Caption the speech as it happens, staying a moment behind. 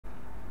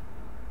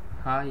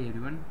Hi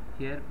everyone,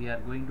 here we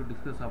are going to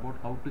discuss about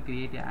how to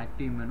create an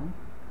active menu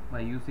by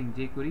using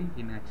Jquery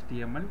in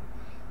HTML.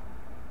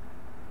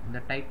 The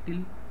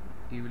title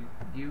you will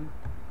give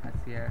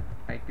as a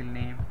title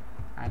name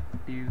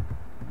active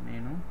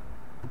menu,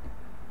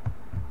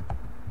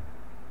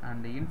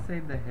 and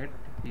inside the head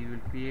we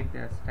will create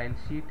a style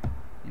sheet,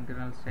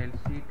 internal style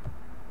sheet,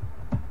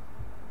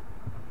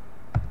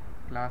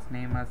 class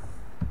name as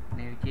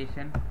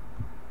navigation,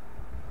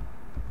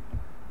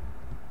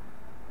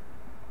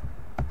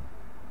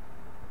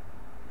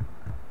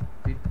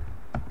 width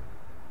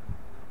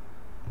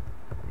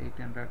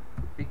 800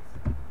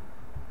 pixels,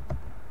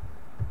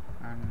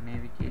 and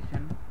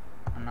navigation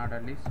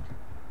another list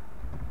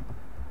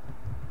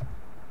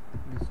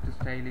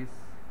style is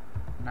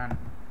none,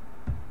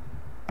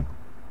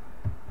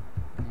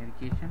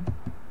 navigation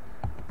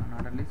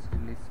another list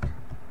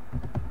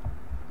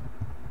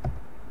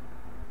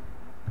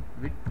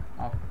width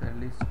of the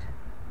list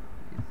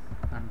is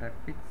 100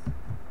 pixels,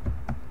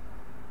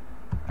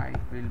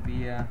 height will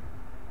be a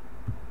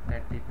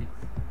 30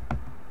 pixels,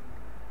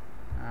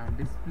 and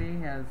display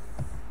as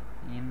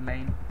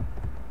inline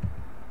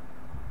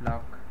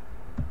block.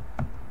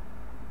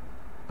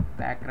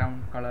 Background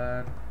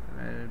color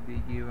will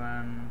be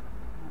given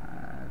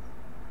as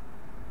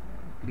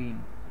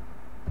green,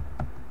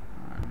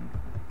 and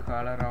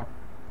color of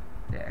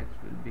text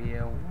will be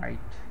a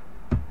white.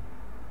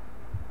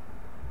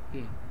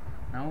 Okay,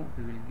 now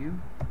we will give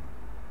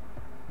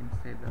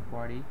inside the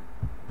body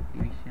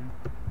division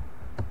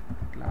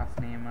class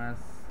name as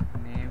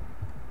nav,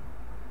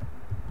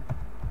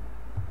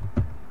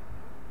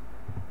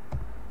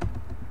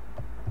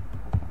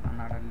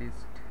 another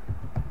list,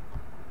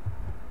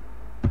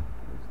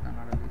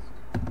 another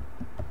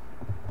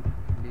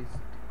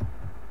list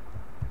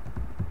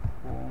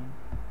home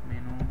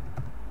menu,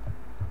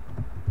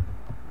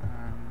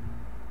 and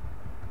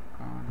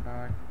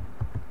contact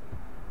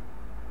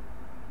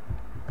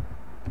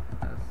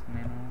as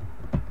menu,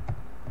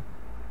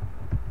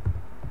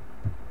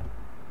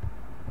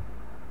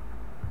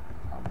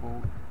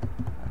 about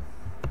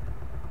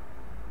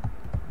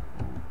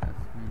as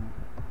menu.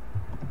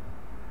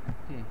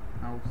 Okay,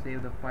 now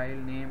save the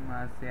file name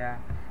as a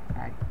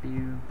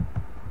active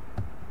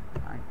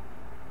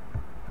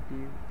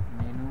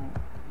menu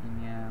in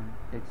a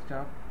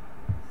desktop.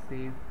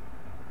 Save.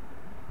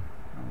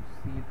 Now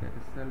see the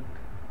result.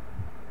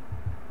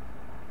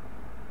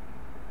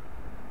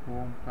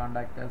 Home,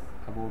 contact us,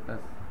 about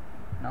us.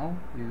 Now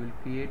we will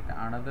create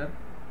another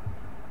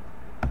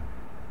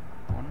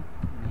one,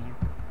 name,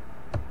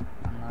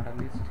 another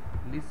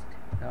list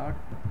dot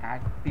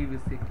active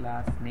is a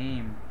class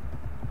name.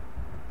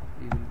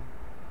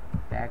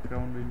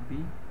 Background will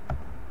be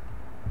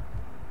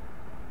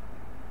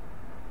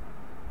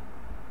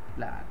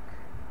black.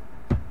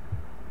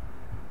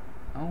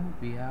 Now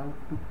we have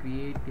to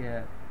create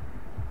a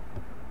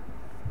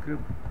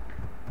script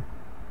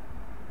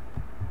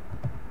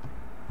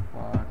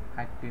for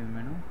active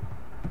menu.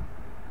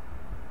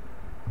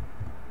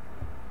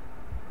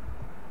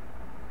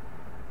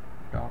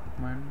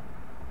 Document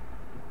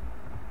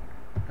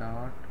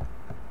dot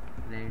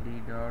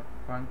ready dot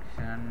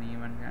function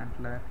event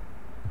handler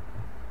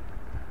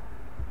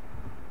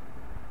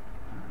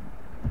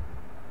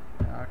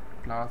dot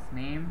class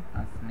name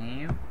as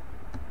name,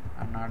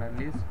 another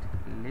list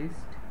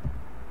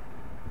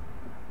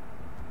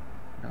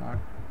dot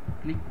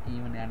click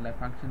event handler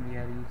function we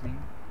are using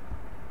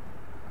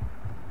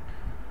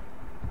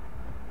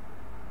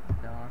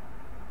dot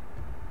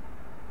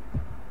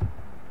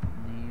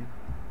new,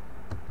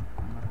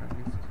 another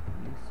list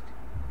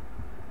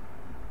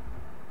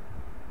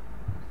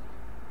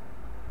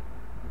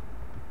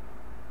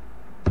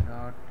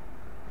dot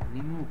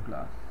remove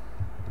class.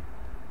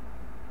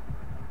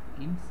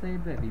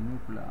 Inside the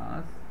remove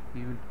class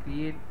we will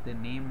create the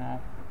name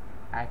of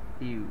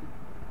active.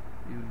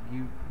 We will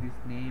give this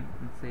name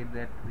inside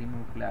that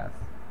remove class.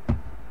 And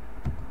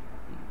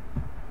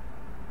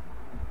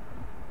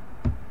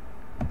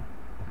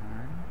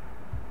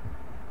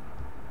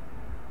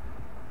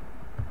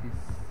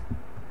this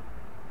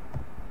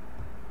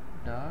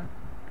dot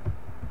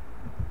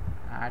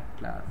add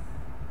class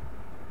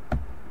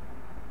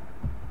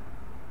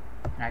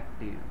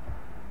active.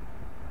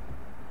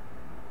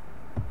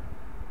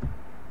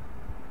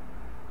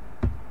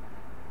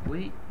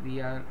 We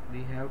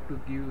have to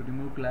give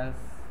remove class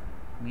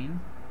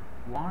means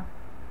what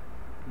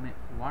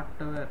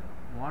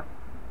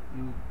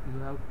you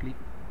have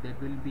clicked,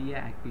 that will be a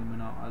active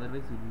menu,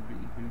 otherwise it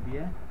will be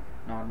a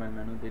normal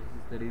menu. That is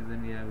the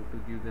reason we have to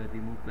give the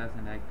remove class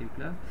and active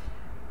class.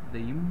 The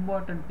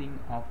important thing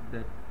of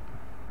that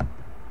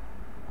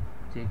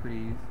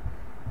Jquery is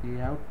we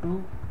have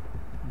to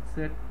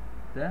insert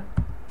the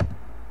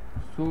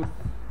source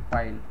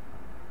file.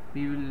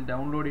 We will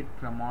download it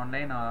from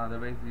online, or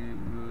otherwise you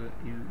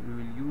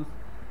will use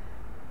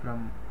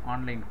from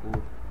online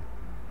code.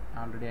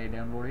 Already I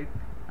download it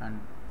and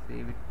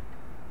save it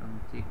from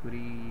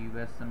Jquery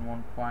version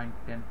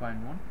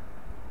 1.10.1.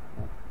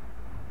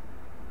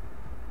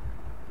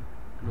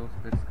 Close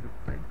the script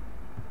file,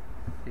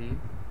 save,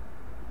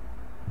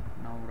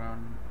 Now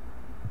run,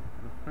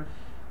 refresh.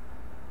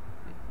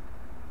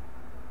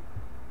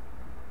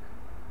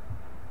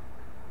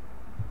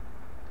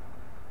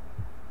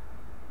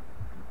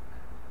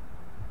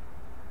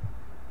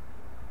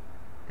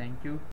 Thank you.